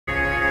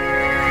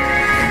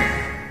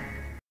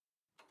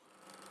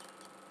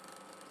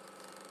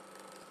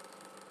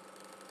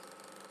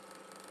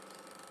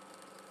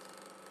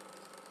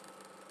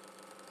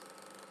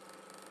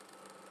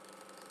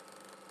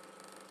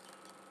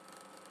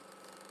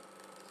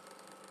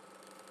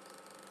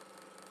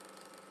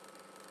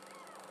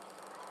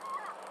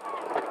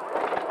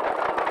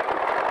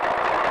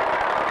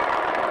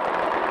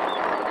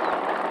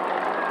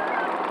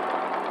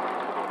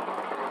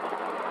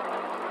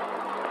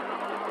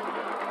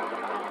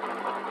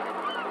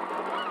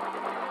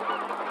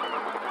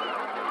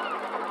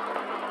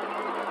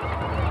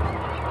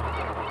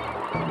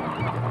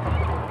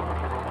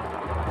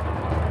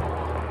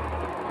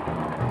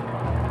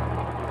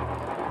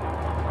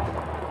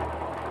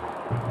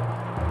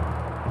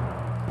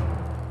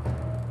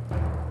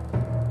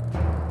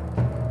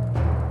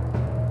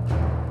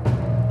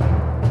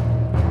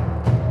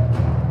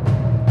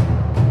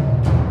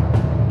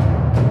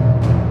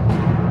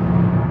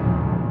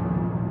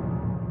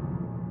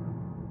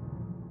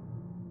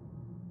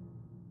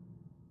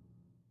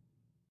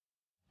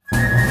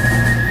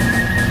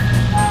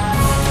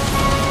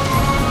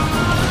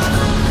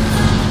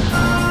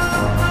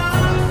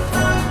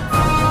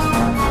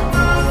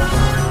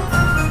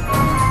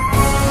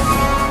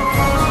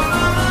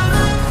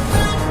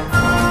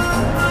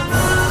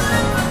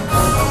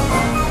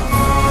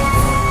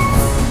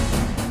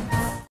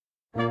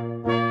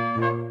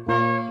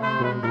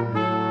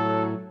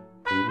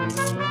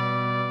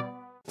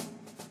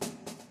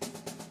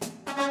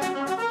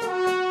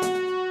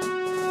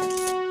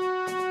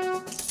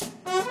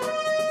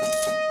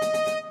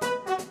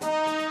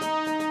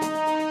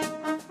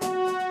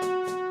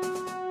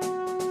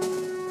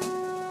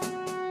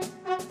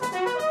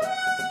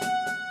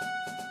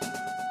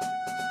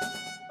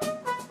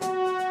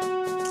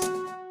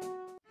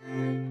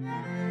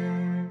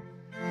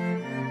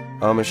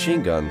Our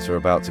machine guns are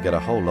about to get a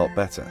whole lot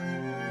better.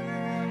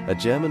 A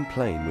German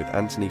plane with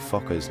Anthony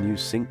Focker's new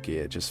sync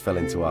gear just fell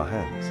into our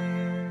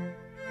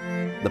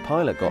hands. The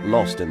pilot got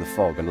lost in the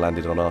fog and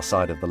landed on our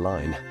side of the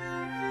line.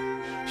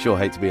 Sure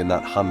hate to be in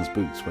that Hun's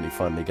boots when he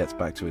finally gets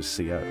back to his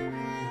CO.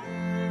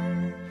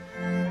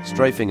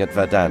 Strafing at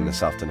Verdun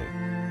this afternoon.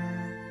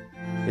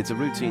 It's a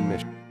routine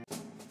mission.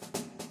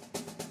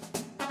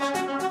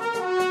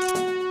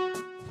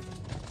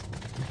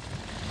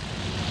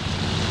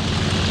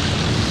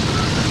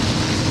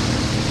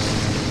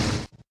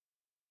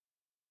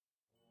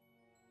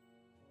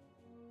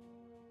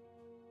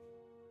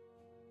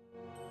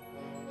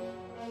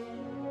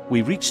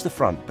 We reached the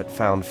front but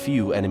found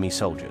few enemy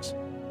soldiers.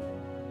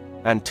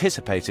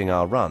 Anticipating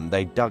our run,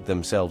 they dug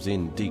themselves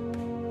in deep.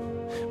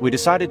 We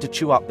decided to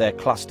chew up their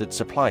clustered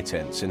supply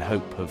tents in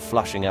hope of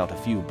flushing out a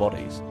few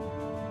bodies.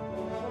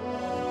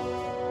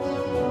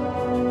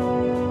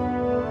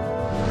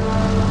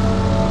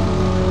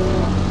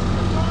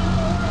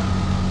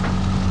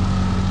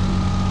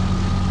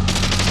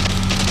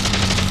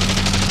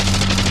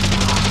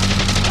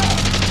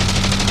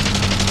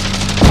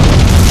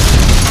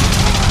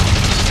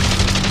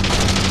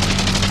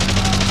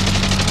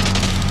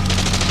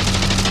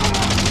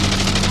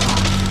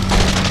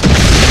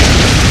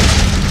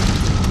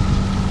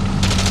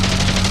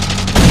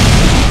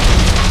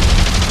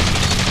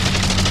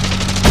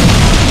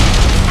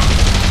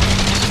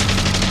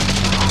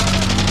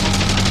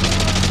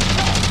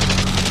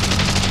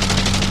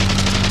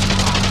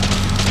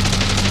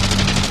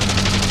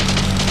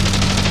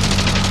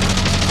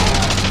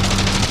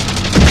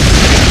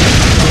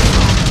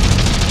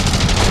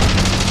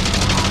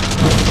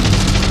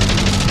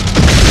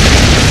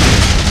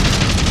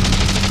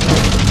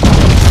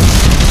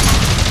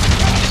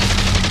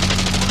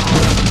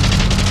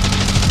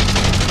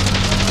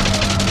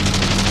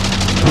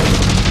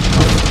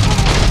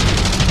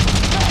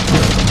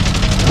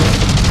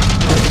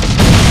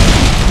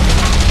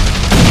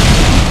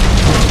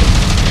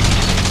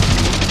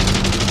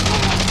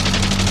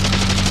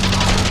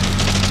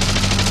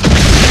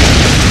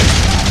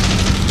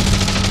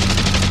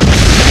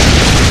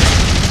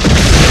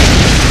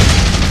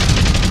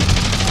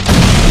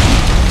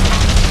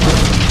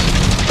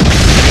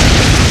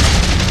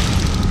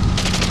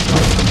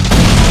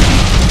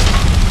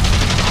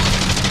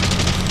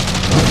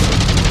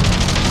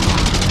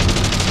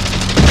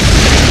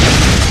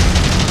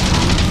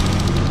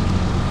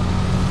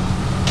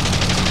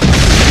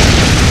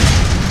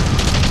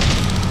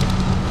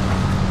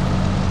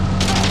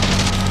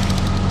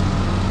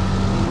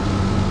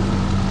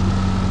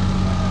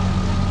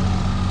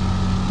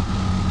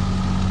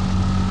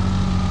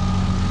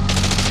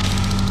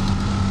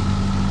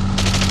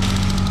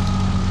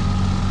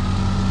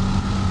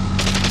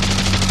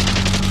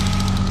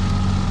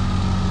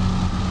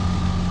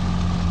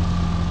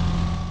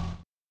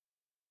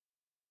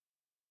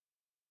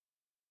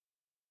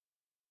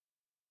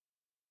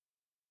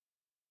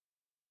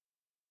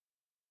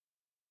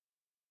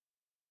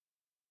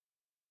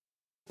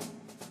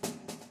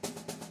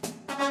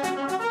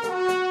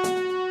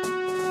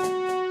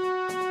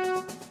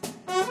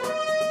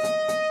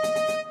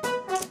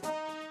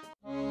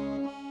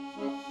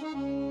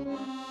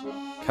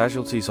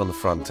 Casualties on the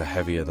front are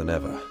heavier than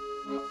ever,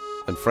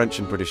 and French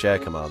and British air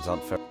commands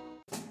aren't fair.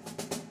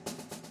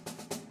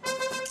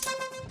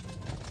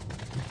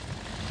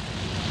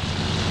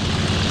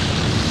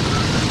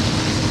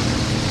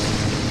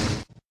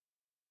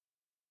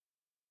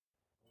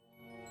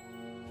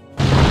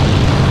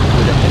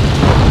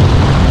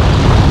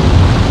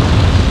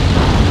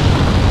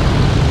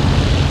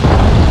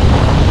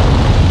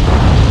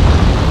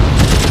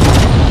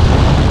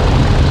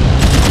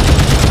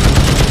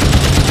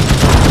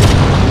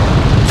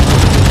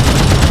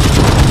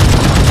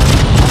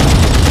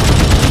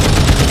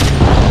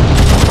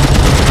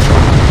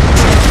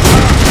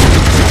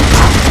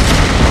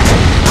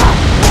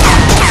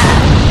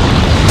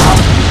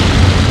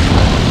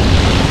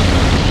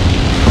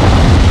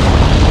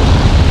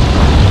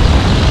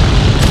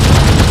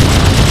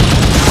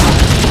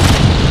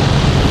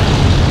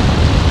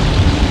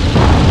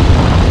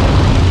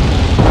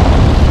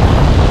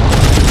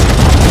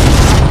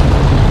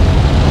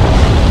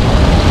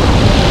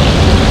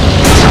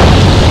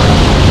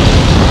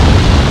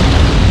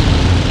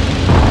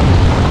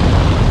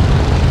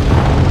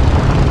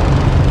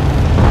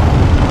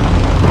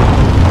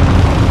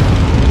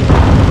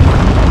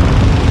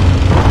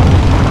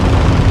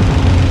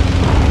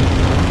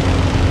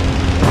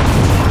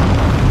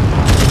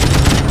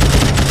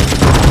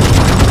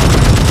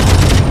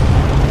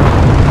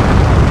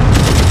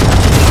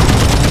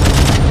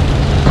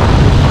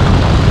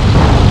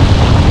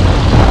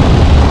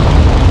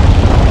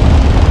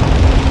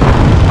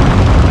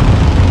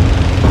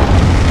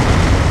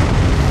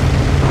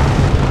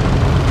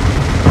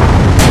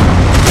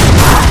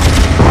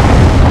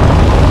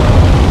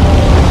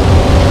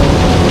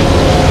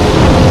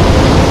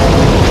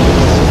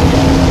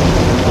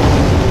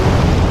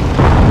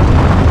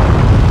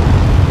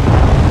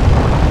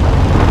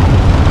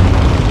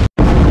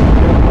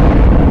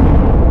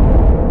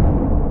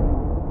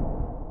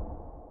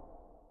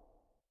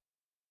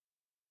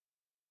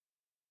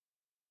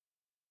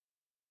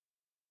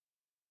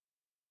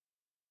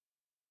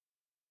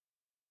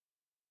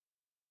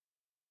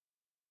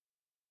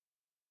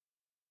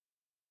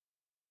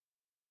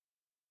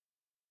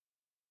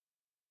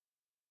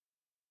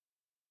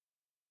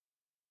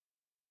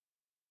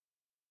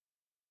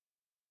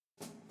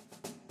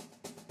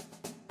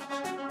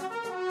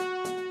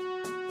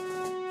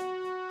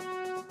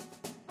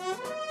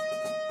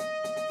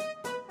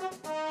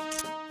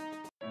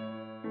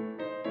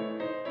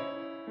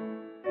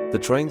 The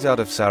trains out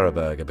of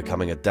Sarreburg are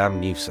becoming a damn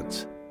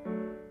nuisance.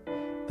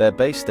 Their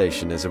base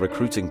station is a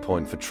recruiting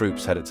point for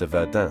troops headed to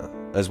Verdun,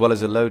 as well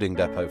as a loading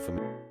depot for...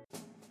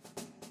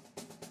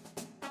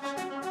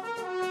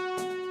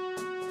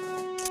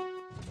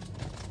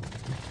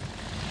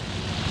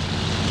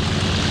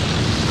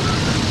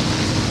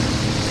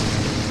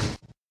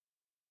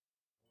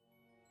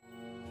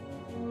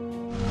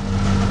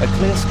 A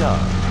clear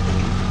sky.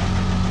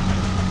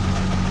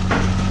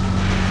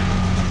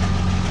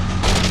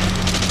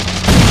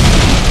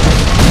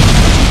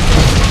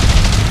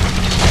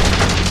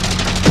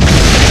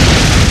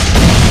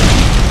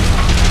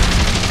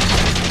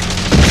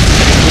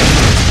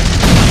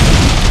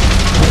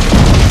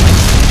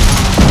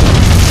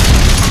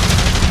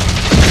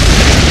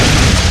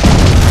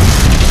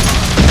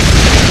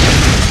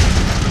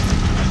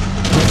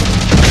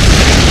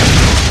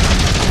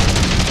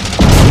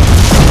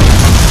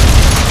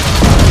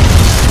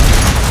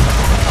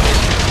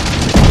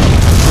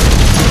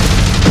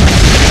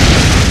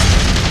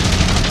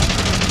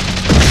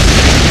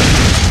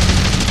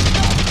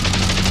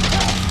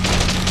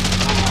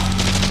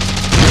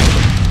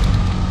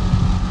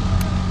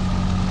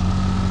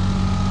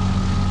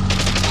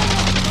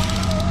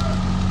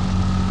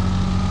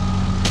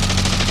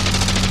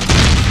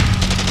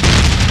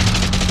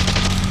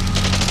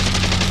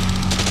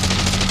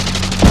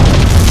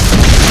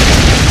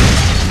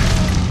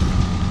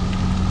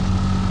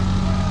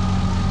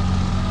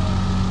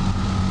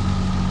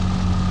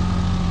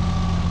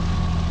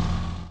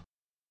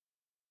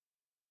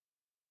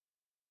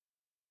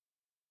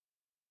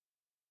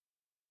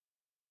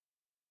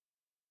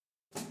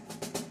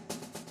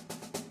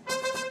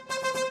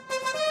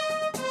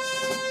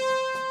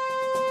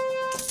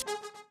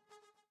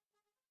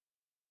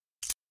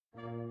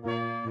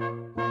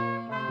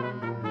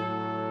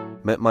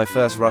 Met my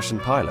first Russian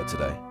pilot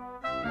today.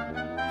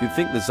 You'd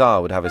think the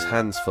Tsar would have his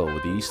hands full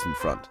with the Eastern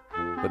Front,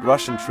 but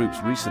Russian troops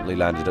recently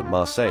landed at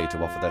Marseille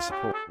to offer their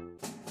support.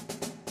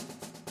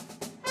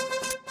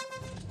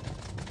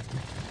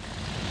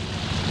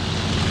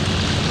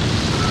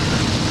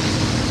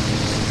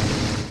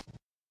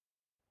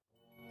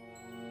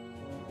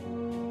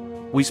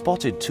 We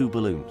spotted 2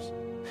 balloons,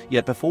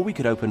 yet before we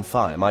could open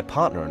fire, my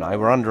partner and I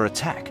were under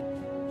attack.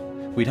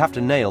 We'd have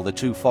to nail the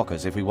 2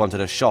 Fokkers if we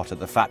wanted a shot at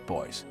the fat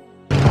boys.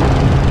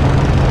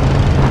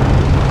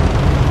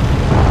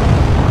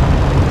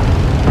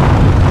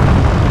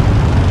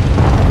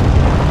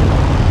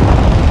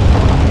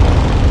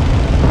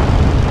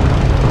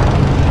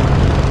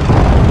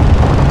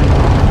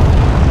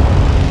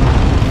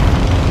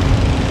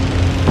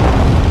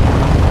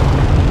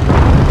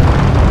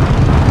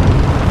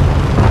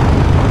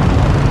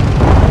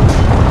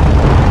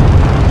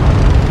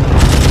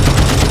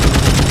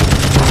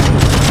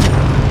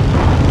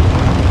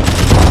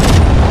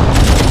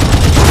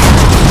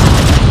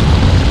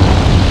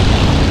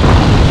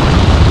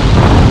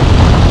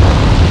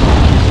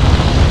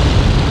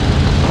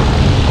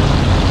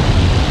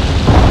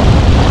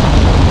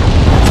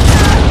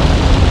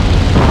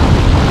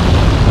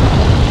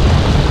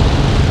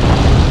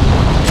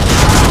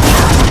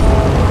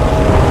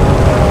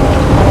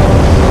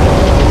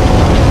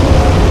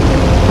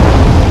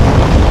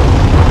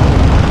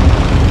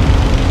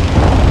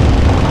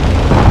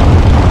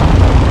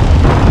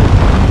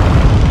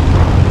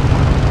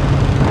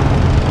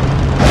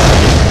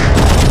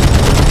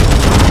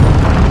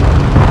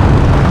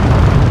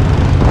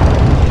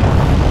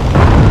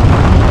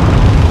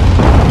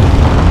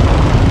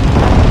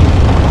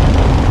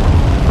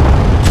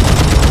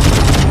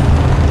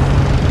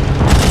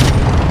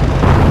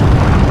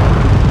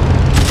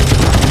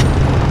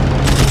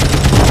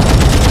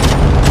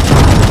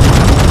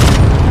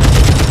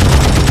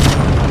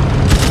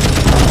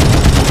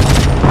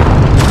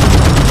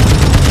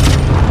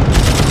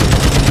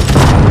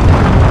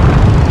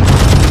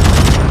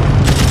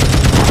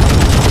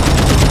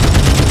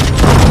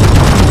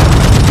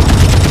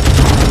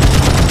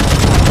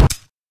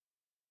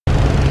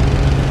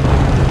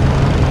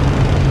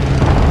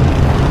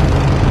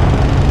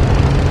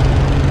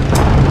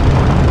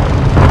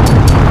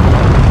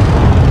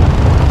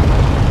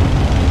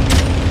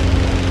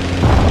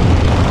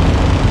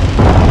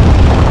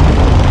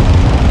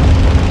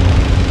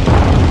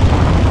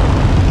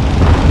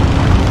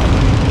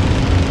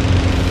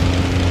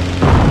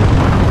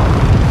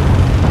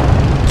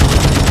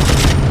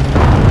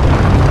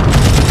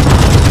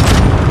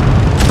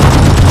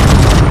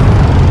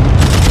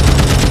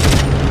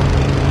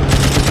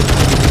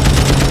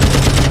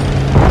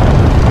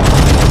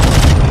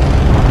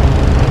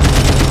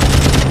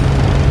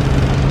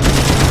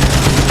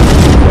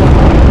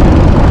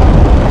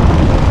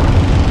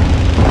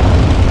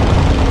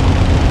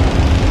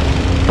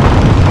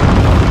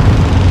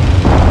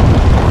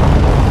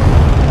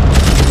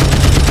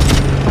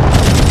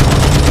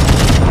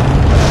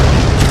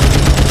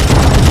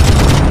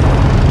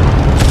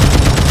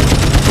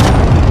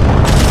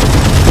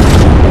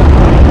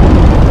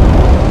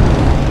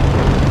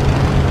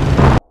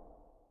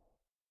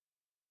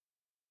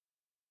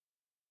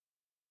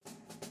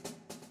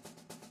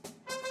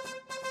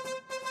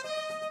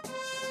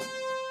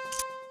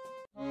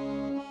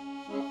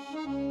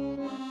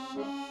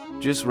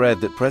 Just read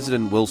that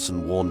President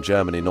Wilson warned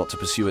Germany not to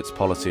pursue its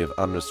policy of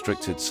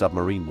unrestricted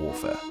submarine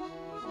warfare.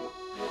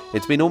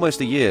 It's been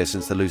almost a year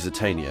since the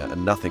Lusitania,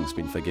 and nothing's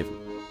been forgiven.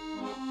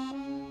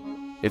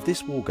 If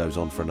this war goes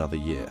on for another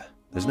year,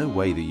 there's no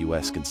way the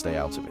US can stay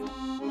out of it.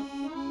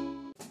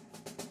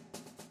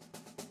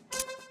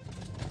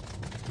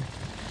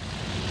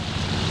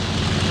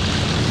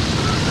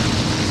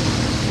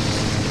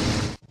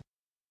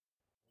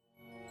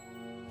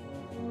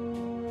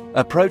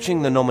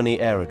 Approaching the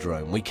Nominee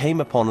aerodrome, we came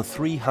upon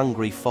 3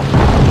 hungry foxes.